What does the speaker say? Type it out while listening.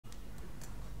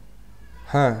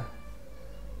হ্যাঁ,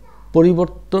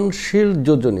 পরিবর্তনশীল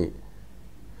যোজনী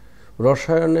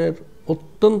রসায়নের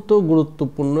অত্যন্ত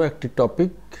গুরুত্বপূর্ণ একটি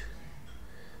টপিক।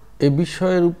 এ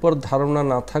বিষয়ের উপর ধারণা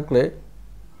না থাকলে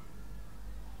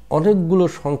অনেকগুলো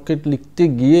সংকেত লিখতে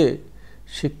গিয়ে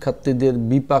শিক্ষার্থীদের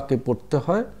বিপাকে পড়তে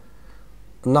হয়,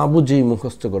 না বুঝেই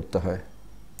মুখস্থ করতে হয়।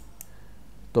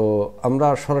 তো আমরা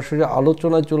সরাসরি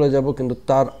আলোচনায় চলে যাব, কিন্তু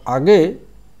তার আগে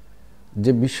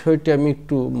যে বিষয়টি আমি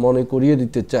একটু মনে করিয়ে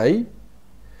দিতে চাই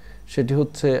সেটি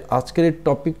হচ্ছে আজকের এই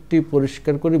টপিকটি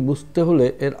পরিষ্কার করে বুঝতে হলে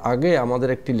এর আগে আমাদের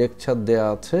একটি লেকচার দেয়া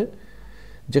আছে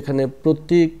যেখানে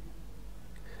প্রতীক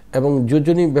এবং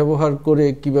যোজনী ব্যবহার করে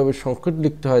কিভাবে সংকেত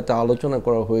লিখতে হয় তা আলোচনা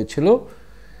করা হয়েছিল।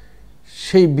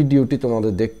 সেই ভিডিওটি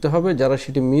তোমাদের দেখতে হবে। যারা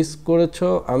সেটি মিস করেছো,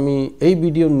 আমি এই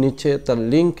ভিডিওর নিচে তার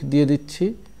লিংক দিয়ে দিচ্ছি,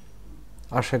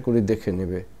 আশা করি দেখে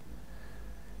নেবে।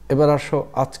 এবার আসো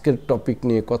আজকের টপিক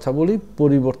নিয়ে কথা বলি,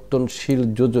 পরিবর্তনশীল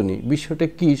যোজনী বিষয়টা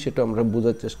কি সেটা আমরা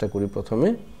বোঝার চেষ্টা করি। প্রথমে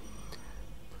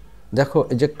দেখো,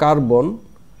 এই যে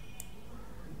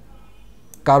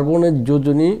কার্বনের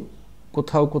যোজনী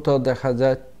কোথাও কোথাও দেখা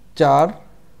যায় 4,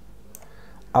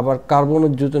 আবার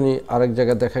কার্বনের যোজনী আরেক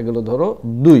জায়গায় দেখা গেল ধরো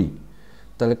 2।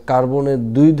 তাহলে কার্বনের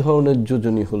 2 ধরনের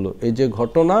যোজনী হলো। এই যে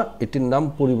ঘটনা, এটির নাম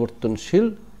পরিবর্তনশীল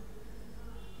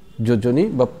যোজনী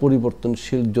বা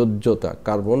পরিবর্তনশীল যোজ্যতা।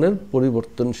 কার্বনের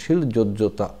পরিবর্তনশীল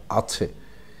যোজ্যতা আছে।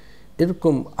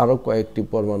 এরকম আরও কয়েকটি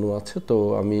পরমাণু আছে, তো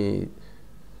আমি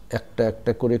একটা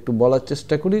একটা করে একটু বলার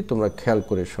চেষ্টা করি, তোমরা খেয়াল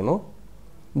করে শোনো,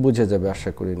 বুঝে যাবে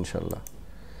আশা করি ইনশাল্লাহ।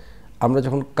 আমরা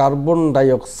যখন কার্বন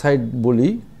ডাইঅক্সাইড বলি,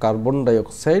 কার্বন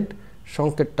ডাইঅক্সাইড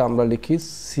সংকেতটা আমরা লিখি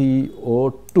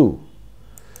CO2।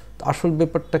 আসল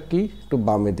ব্যাপারটা কি একটু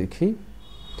বামে দেখি।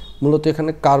 মূলত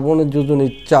এখানে কার্বনের যোজনী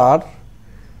 4,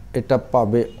 এটা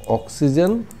পাবে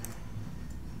অক্সিজেন।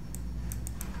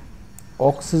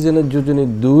 অক্সিজেনের যোজনী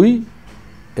 2,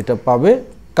 এটা পাবে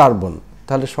কার্বন।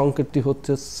 তাহলে সংকেতটি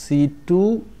হচ্ছে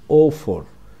C2O4।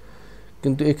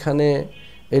 কিন্তু এখানে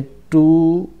এই 2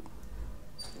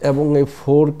 এবং এই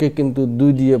 4কে কিন্তু 2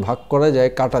 দিয়ে ভাগ করা যায়,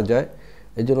 কাটা যায়।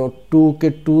 এই জন্য 2কে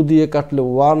 2 দিয়ে কাটলে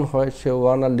 1 হয়, সে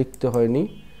 1 আর লিখতে হয়নি।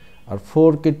 আর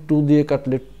 4কে 2 দিয়ে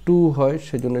কাটলে 2 হয়,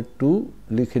 সেজন্য 2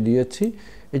 লিখে দিয়েছি।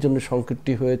 এই জন্য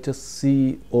সংকেতটি হয়েছে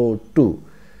CO2।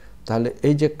 তাহলে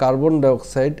এই যে কার্বন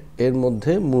ডাইঅক্সাইড, এর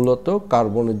মধ্যে মূলত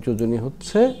কার্বনের যোজনী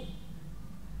হচ্ছে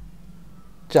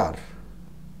 4।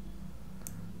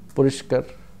 পরিষ্কার?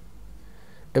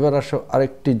 এবার আসো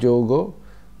আরেকটি যৌগ,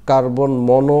 কার্বন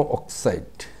মনো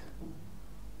অক্সাইড।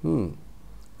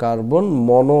 কার্বন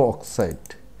মনো অক্সাইড।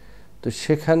 তো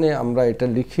সেখানে আমরা এটা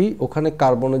লিখি, ওখানে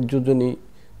কার্বনের যোজনী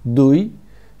 2,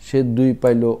 সে 2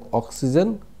 পাইল অক্সিজেন।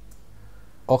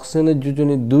 অক্সিজেনের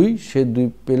যোজনী 2, সে 2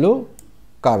 পেল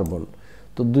কার্বন।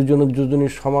 তো দুজনের যোজনী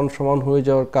সমান সমান হয়ে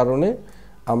যাওয়ার কারণে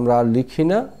আমরা লিখি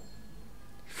না,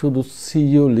 শুধু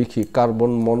CO লিখি,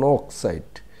 কার্বন মনো অক্সাইড।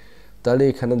 তাহলে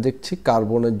এখানে দেখছি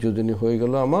কার্বনের যোজনী হয়ে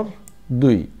গেল আমার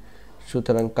 2।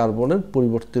 সুতরাং কার্বনের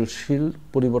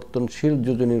পরিবর্তনশীল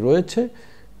যোজনী রয়েছে।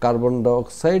 কার্বন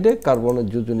ডাইঅক্সাইডে কার্বনের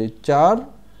যোজনী 4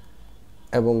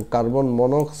 এবং কার্বন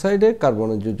মনোঅক্সাইডে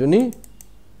কার্বনের যোজনী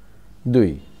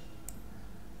 2।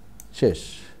 শেষ।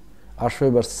 আসো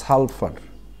এবার সালফার।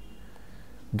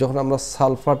 যখন আমরা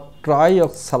সালফার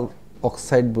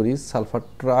অক্সাইড বলি, সালফার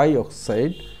ট্রাই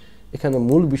অক্সাইড, এখানে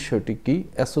মূল বিষয়টি কি?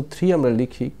 SO3 আমরা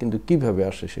লিখি, কিন্তু কিভাবে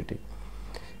আসে সেটি।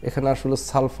 এখানে আসলে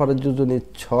সালফারের যোজনী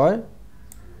 6,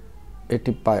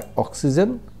 এটি পায় অক্সিজেন।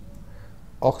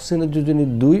 অক্সিজেনের যোজনী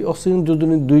 2, অক্সিজেন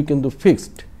যোজনী 2 কিন্তু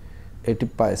ফিক্সড, এটি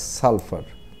পায় সালফার।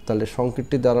 তাহলে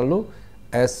সংকেতটি দাঁড়ালো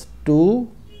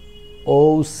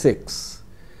S2O6।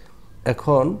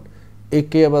 এখন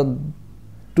একে আবার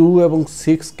 2 এবং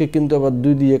 6কে কিন্তু আবার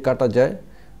 2 দিয়ে কাটা যায়।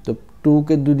 তো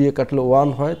 2কে 2 দিয়ে কাটলে 1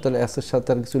 হয়, তাহলে S এর সাথে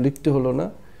আর কিছু লিখতে হলো না।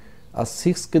 আর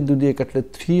 6কে 2 দিয়ে কাটলে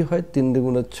 3 হয়, 3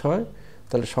 দুগুণে 6।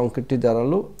 তাহলে সংকেতটি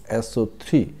দাঁড়ালো SO3,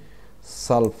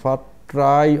 সালফার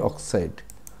ট্রাই অক্সাইড।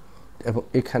 এবং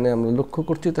এখানে আমরা লক্ষ্য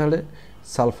করছি তাহলে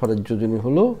সালফারের যোজনী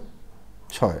হলো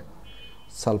 6।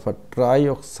 সালফার ট্রাই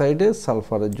অক্সাইডে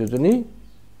সালফারের যোজনী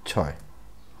 6।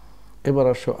 এবার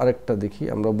আসো আরেকটা দেখি,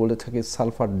 আমরা বলে থাকি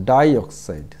sulphur die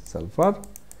oxide. Sulphur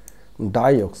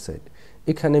die oxide,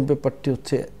 এখানে ব্যাপারটি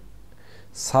হচ্ছে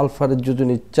সালফারের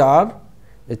যোজনী 4,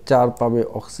 এ 4 পাবে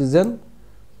অক্সিজেন।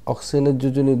 অক্সিজেনের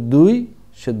যোজনী 2,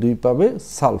 সে 2 পাবে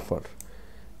সালফার।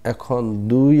 এখন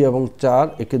 2 এবং 4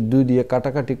 একে 2 দিয়ে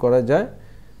কাটাকাটি করা যায়,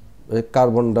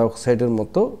 কার্বন ডাইঅক্সাইডের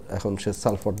মতো। এখন সে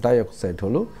সালফার ডাইঅক্সাইড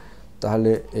হলো।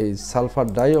 তাহলে এই সালফার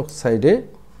ডাইঅক্সাইডে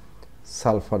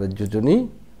সালফারের যোজনী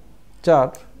 4,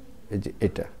 এই যে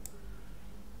এটা।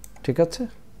 ঠিক আছে?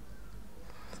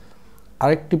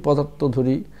 আরেকটি পদার্থ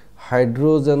ধরি,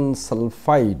 হাইড্রোজেন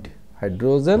সালফাইড।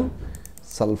 হাইড্রোজেন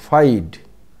সালফাইড,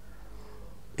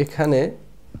 এখানে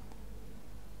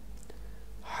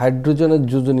হাইড্রোজেনের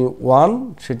যোজনী 1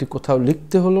 সেটি কোথাও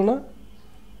লিখতে হলো না,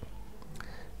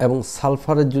 এবং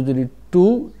সালফারের যোজনী 2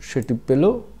 সেটি পেল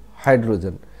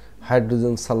হাইড্রোজেন,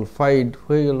 হাইড্রোজেন সালফাইড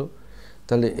হয়ে গেল।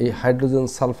 তাহলে এই হাইড্রোজেন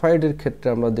সালফাইডের ক্ষেত্রে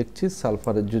আমরা দেখছি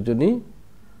সালফারের যোজনী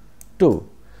 2।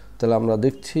 তাহলে আমরা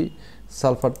দেখছি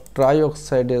সালফার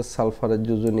ট্রাইঅক্সাইডে সালফারের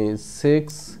যোজনী 6,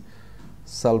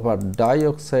 সালফার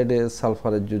ডাইঅক্সাইডে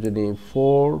সালফারের যোজনী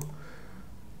 4,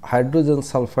 হাইড্রোজেন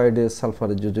সালফাইডে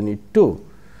সালফারের যোজনী 2।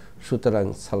 সুতরাং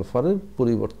সালফারের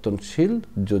পরিবর্তনশীল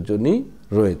যোজনী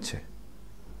রয়েছে।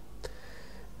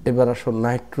 এবার আসো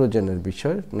নাইট্রোজেনের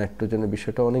বিষয়। নাইট্রোজেনের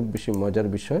বিষয়টা অনেক বেশি মজার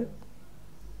বিষয়।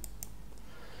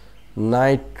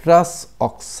 নাইট্রাস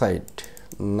অক্সাইড,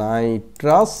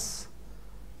 নাইট্রাস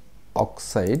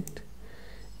অক্সাইড,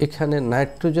 এখানে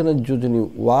নাইট্রোজেনের যোজনী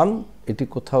 1 এটি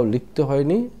কোথাও লিখতে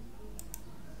হয়নি,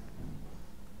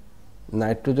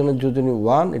 নাইট্রোজেনের যোজনী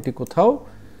 1 এটি কোথাও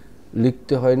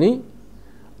লিখতে হয়নি,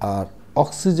 আর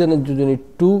অক্সিজেনের যোজনী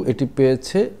 2 এটি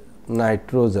পেয়েছে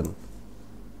নাইট্রোজেন।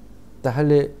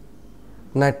 তাহলে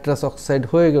নাইট্রাস অক্সাইড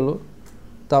হয়ে গেল।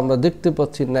 তা আমরা দেখতে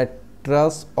পাচ্ছি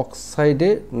নাইট্রাস অক্সাইডে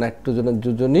নাইট্রোজেনের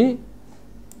যোজনী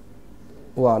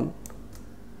 1।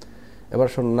 এবার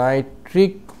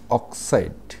নাইট্রিক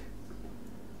অক্সাইড,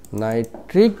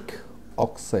 নাইট্রিক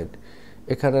অক্সাইড,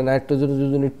 এখানে নাইট্রোজেনের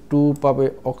যোজনী 2 পাবে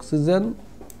অক্সিজেন,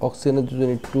 অক্সিজেনের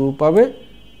যোজনী 2 পাবে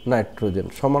নাইট্রোজেন।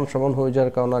 সমান সমান হয়ে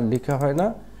যাওয়ার কারণে আর লেখা হয় না,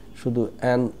 শুধু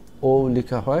NO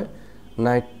লেখা হয়,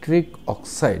 নাইট্রিক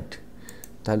অক্সাইড।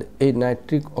 তাহলে এই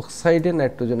নাইট্রিক অক্সাইডে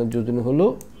নাইট্রোজেনের যোজনী হলো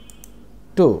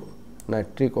 2,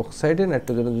 নাইট্রিক অক্সাইডে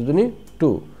নাইট্রোজেনের যোজনী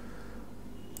 2,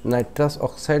 নাইট্রাস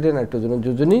অক্সাইডে নাইট্রোজেনের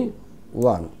যোজনী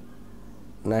 1,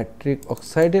 নাইট্রিক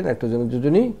অক্সাইডে নাইট্রোজেনের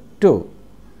যোজনী 2।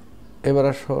 এবার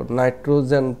আসো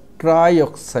নাইট্রোজেন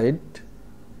ট্রাইঅক্সাইড,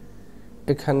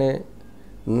 এখানে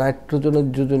নাইট্রোজেনের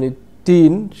যোজনী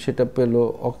 3 সেটা পেল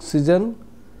অক্সিজেন,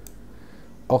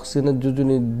 অক্সিজেনের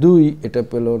যোজনী 2 এটা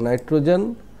পেল নাইট্রোজেন।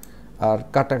 আর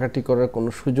কাটাকাটি করার কোনো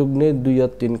সুযোগ নেই, 2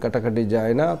 আর 3 কাটাকাটি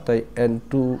যায় না, তাই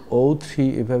N2O3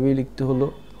 এভাবেই লিখতে হলো।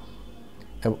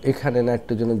 এবং এখানে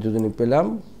নাইট্রোজেনের যোজনী পেলাম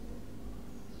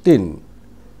 3।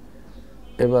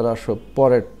 এবার আসো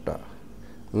পরেরটা,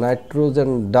 নাইট্রোজেন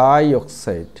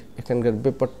ডাইঅক্সাইড, এখানকার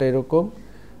ব্যাপারটা এরকম,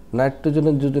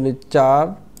 নাইট্রোজেনের যোজনী 4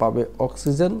 পাবে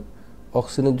অক্সিজেন,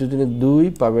 অক্সিজেনের যোজনী 2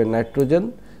 পাবে নাইট্রোজেন,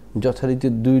 যথারীতি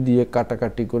 2 দিয়ে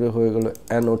কাটাকাটি করে হয়ে গেল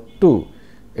NO2,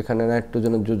 এখানে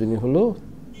নাইট্রোজেনের যোজনী হলো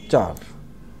 4।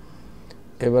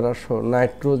 এবার আসো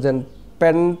নাইট্রোজেন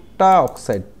পেন্টা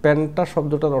অক্সাইড, পেন্টা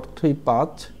শব্দটার অর্থই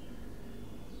 5,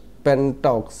 পেন্টা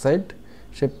অক্সাইড,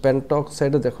 সে পেন্টা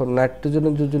অক্সাইডে দেখো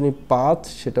নাইট্রোজেনের যোজনী 5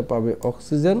 সেটা পাবে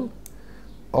অক্সিজেন,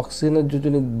 অক্সিজেনের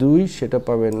যোজনী 2 সেটা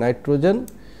পাবে নাইট্রোজেন,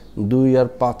 2 আর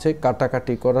 5-এ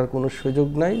কাটাকাটি করার কোনো সুযোগ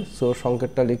নাই, সো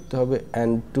সংকেতটা লিখতে হবে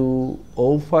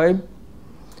N2O5,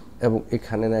 এবং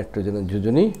এখানে নাইট্রোজেনের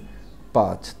যোজনী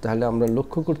 5। তাহলে আমরা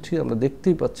লক্ষ্য করছি, আমরা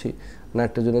দেখতেই পাচ্ছি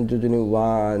নাইট্রোজেনের যোজনী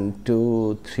 1, 2,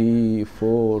 3,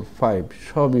 4, 5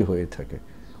 সবই হয়ে থাকে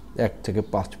 1 থেকে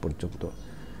 5 পর্যন্ত।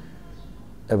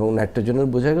 এবং নাইট্রোজেনের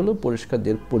বোঝা গেল পরিষ্কার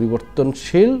দিয়ে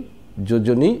পরিবর্তনশীল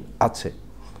যোজনী আছে।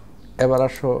 এবার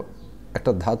আসো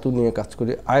একটা ধাতু নিয়ে কাজ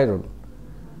করি, আয়রন।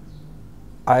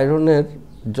 আয়রনের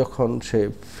যখন সে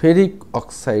ফেরিক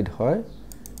অক্সাইড হয়,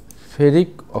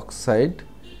 ফেরিক অক্সাইড,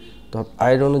 তখন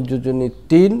আয়রনের যোজনী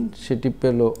 3 সেটি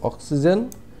পেল অক্সিজেন,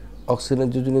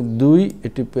 অক্সিজেনের যোজনী 2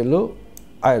 এটি পেল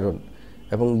আয়রন,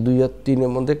 এবং 2 আর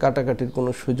 3-এর মধ্যে কাটাকাটির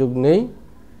কোনো সুযোগ নেই,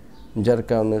 যার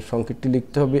কারণে সংকেতটি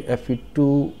লিখতে হবে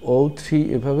Fe2O3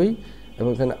 এভাবেই, এবং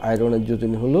এখানে আয়রনের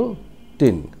যোজনী হলো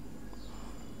 3।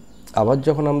 আবার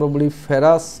যখন আমরা বলি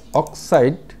ফেরাস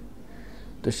অক্সাইড,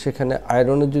 তো সেখানে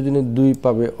আয়রনের যোজনী 2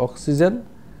 পাবে অক্সিজেন,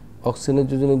 অক্সিজেনের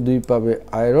যোজনী 2 পাবে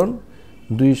আয়রন,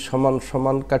 2 সমান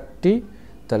সমান কাটটি,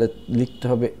 তাহলে লিখতে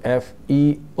হবে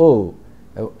FeO,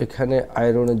 এবং এখানে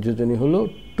আয়রনের যোজনী হলো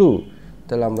 2।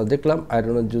 তাহলে আমরা দেখলাম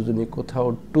আয়রনের যোজনী কোথাও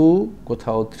 2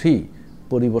 কোথাও 3,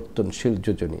 পরিবর্তনশীল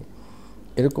যোজনী।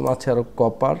 এরকম আছে আরও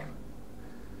কপার।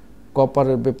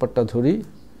 কপারের ব্যাপারটা ধরি,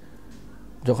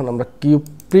 যখন আমরা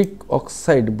কিউপ্রিক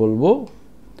অক্সাইড বলবো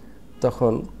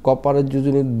তখন কপারের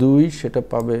যোজনী 2 সেটা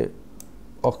পাবে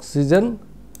অক্সিজেন,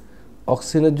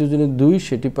 অক্সিজেনের যোজনী 2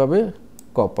 সেটি পাবে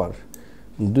কপার,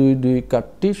 2 2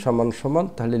 কাটটি সমান সমান,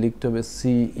 তাহলে লিখতে হবে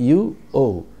CuO,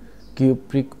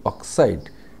 কিউপ্রিক অক্সাইড,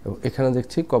 এবং এখানে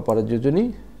দেখছি কপারের যোজনী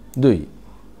 2।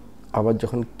 আবার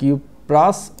যখন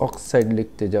কিউপ্রাস অক্সাইড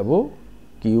লিখতে যাব,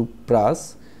 কিউপ্রাস,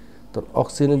 তখন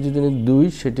অক্সিজেনের যোজনী 2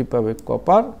 সেটি পাবে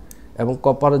কপার, এবং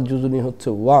কপারের যোজনী হচ্ছে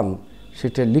 1,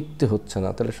 সেটা লিখতে হচ্ছে না,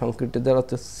 তাহলে সংকেতটি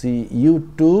দাঁড়াচ্ছে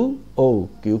Cu2O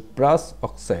কিউপ্রাস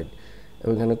অক্সাইড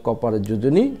এবং এখানে কপারের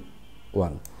যোজনী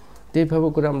 1। তো এইভাবে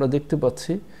করে আমরা দেখতে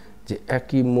পাচ্ছি যে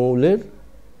একই মৌলের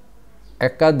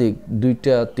একাধিক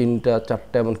 2টা 3টা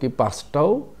 4টা এমনকি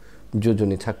 5টাও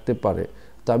যোজনী থাকতে পারে।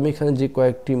 তো আমি এখানে যে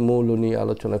কয়েকটি মৌল নিয়ে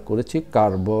আলোচনা করেছি,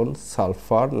 কার্বন,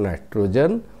 সালফার,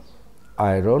 নাইট্রোজেন,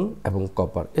 আয়রন এবং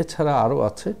কপার, এছাড়া আরও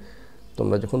আছে।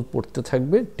 তোমরা যখন পড়তে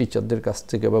থাকবে টিচারদের কাছ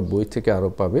থেকে বা বই থেকে আরও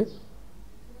পাবে।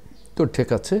 তো ঠিক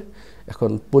আছে, এখন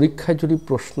পরীক্ষায় যদি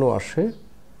প্রশ্ন আসে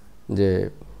যে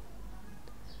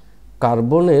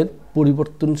কার্বনের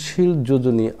পরিবর্তনশীল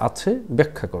যোজনী আছে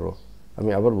ব্যাখ্যা করো,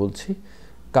 আমি আবার বলছি,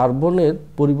 কার্বনের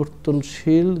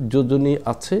পরিবর্তনশীল যোজনী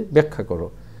আছে ব্যাখ্যা করো,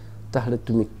 তাহলে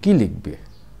তুমি কি লিখবে?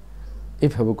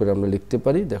 এইভাবে করে আমরা লিখতে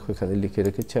পারি। দেখো এখানে লিখে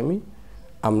রেখেছি আমি।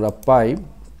 আমরা পাই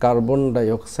কার্বন ডাই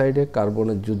অক্সাইডে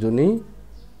কার্বনের যোজনী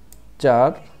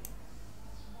 4,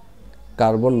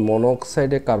 কার্বন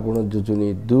মনোক্সাইডে কার্বনের যোজনী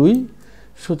 2,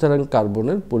 সুতরাং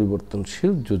কার্বনের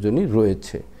পরিবর্তনশীল যোজনী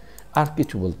রয়েছে। আর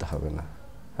কিছু বলতে হবে না,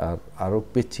 আর আরও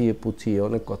পেঁচিয়ে পুচিয়ে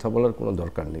অনেক কথা বলার কোনো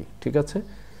দরকার নেই, ঠিক আছে?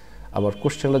 আবার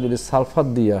কোশ্চেনটা যদি সালফার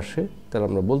দিয়ে আসে তাহলে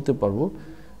আমরা বলতে পারবো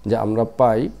যে আমরা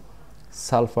পাই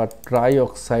সালফার ট্রাই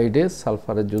অক্সাইডে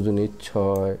সালফারের যোজনী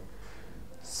 6,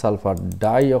 সালফার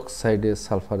ডাই অক্সাইডে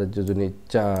সালফারের যোজনী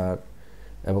 4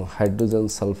 এবং হাইড্রোজেন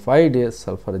সালফাইডে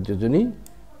সালফারের যোজনী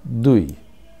 2।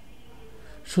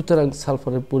 সুতরাং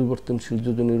সালফারের পরিবর্তনশীল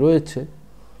যোজনী রয়েছে।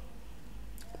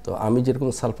 তো আমি যেরকম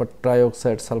sulphur try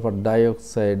oxide, sulphur die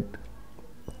oxide,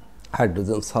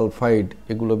 hydrogen sulphide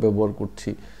এগুলো ব্যবহার করছি,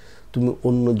 তুমি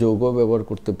অন্য যৌগ ব্যবহার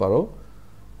করতে পারো,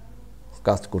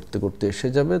 কাজ করতে করতে এসে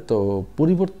যাবে। তো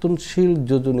পরিবর্তনশীল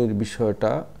যোজনীর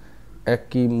বিষয়টা,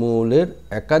 একই মৌলের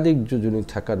একাধিক যোজনী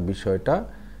থাকার বিষয়টা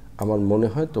আমার মনে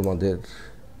হয় তোমাদের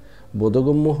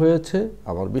বোধগম্য হয়েছে।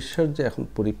 আমার বিশ্বাস যে এখন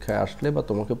পরীক্ষায় আসলে বা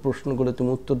তোমাকে প্রশ্ন করে তুমি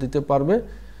উত্তর দিতে পারবে।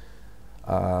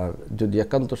 আর যদি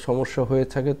একান্ত সমস্যা হয়ে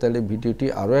থাকে তাহলে ভিডিওটি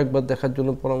আরও একবার দেখার জন্য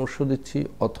পরামর্শ দিচ্ছি,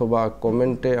 অথবা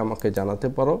কমেন্টে আমাকে জানাতে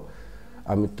পারো,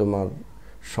 আমি তোমার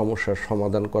সমস্যার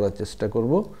সমাধান করার চেষ্টা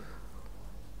করব।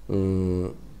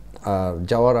 আর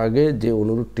যাওয়ার আগে যে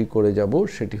অনুরোধটি করে যাব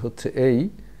সেটি হচ্ছে এই,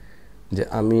 যে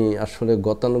আমি আসলে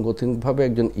গতানুগতিকভাবে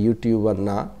একজন ইউটিউবার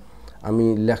না, আমি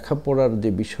লেখাপড়ার যে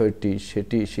বিষয়টি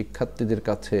সেটি শিক্ষার্থীদের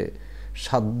কাছে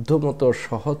সাধ্যমতো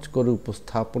সহজ করে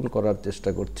উপস্থাপন করার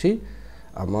চেষ্টা করছি।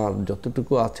 আমার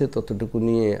যতটুকু আছে ততটুকু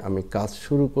নিয়ে আমি কাজ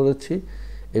শুরু করেছি।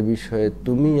 এ বিষয়ে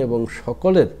তুমি এবং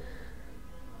সকলের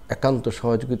একান্ত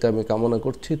সহযোগিতা আমি কামনা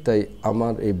করছি। তাই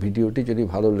আমার এই ভিডিওটি যদি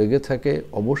ভালো লেগে থাকে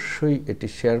অবশ্যই এটি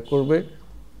শেয়ার করবে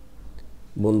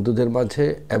বন্ধুদের মাঝে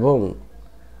এবং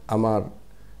আমার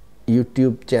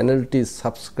ইউটিউব চ্যানেলটি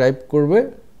সাবস্ক্রাইব করবে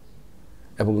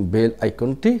এবং বেল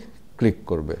আইকনটি ক্লিক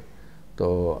করবে। তো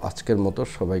আজকের মতো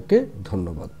সবাইকে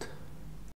ধন্যবাদ।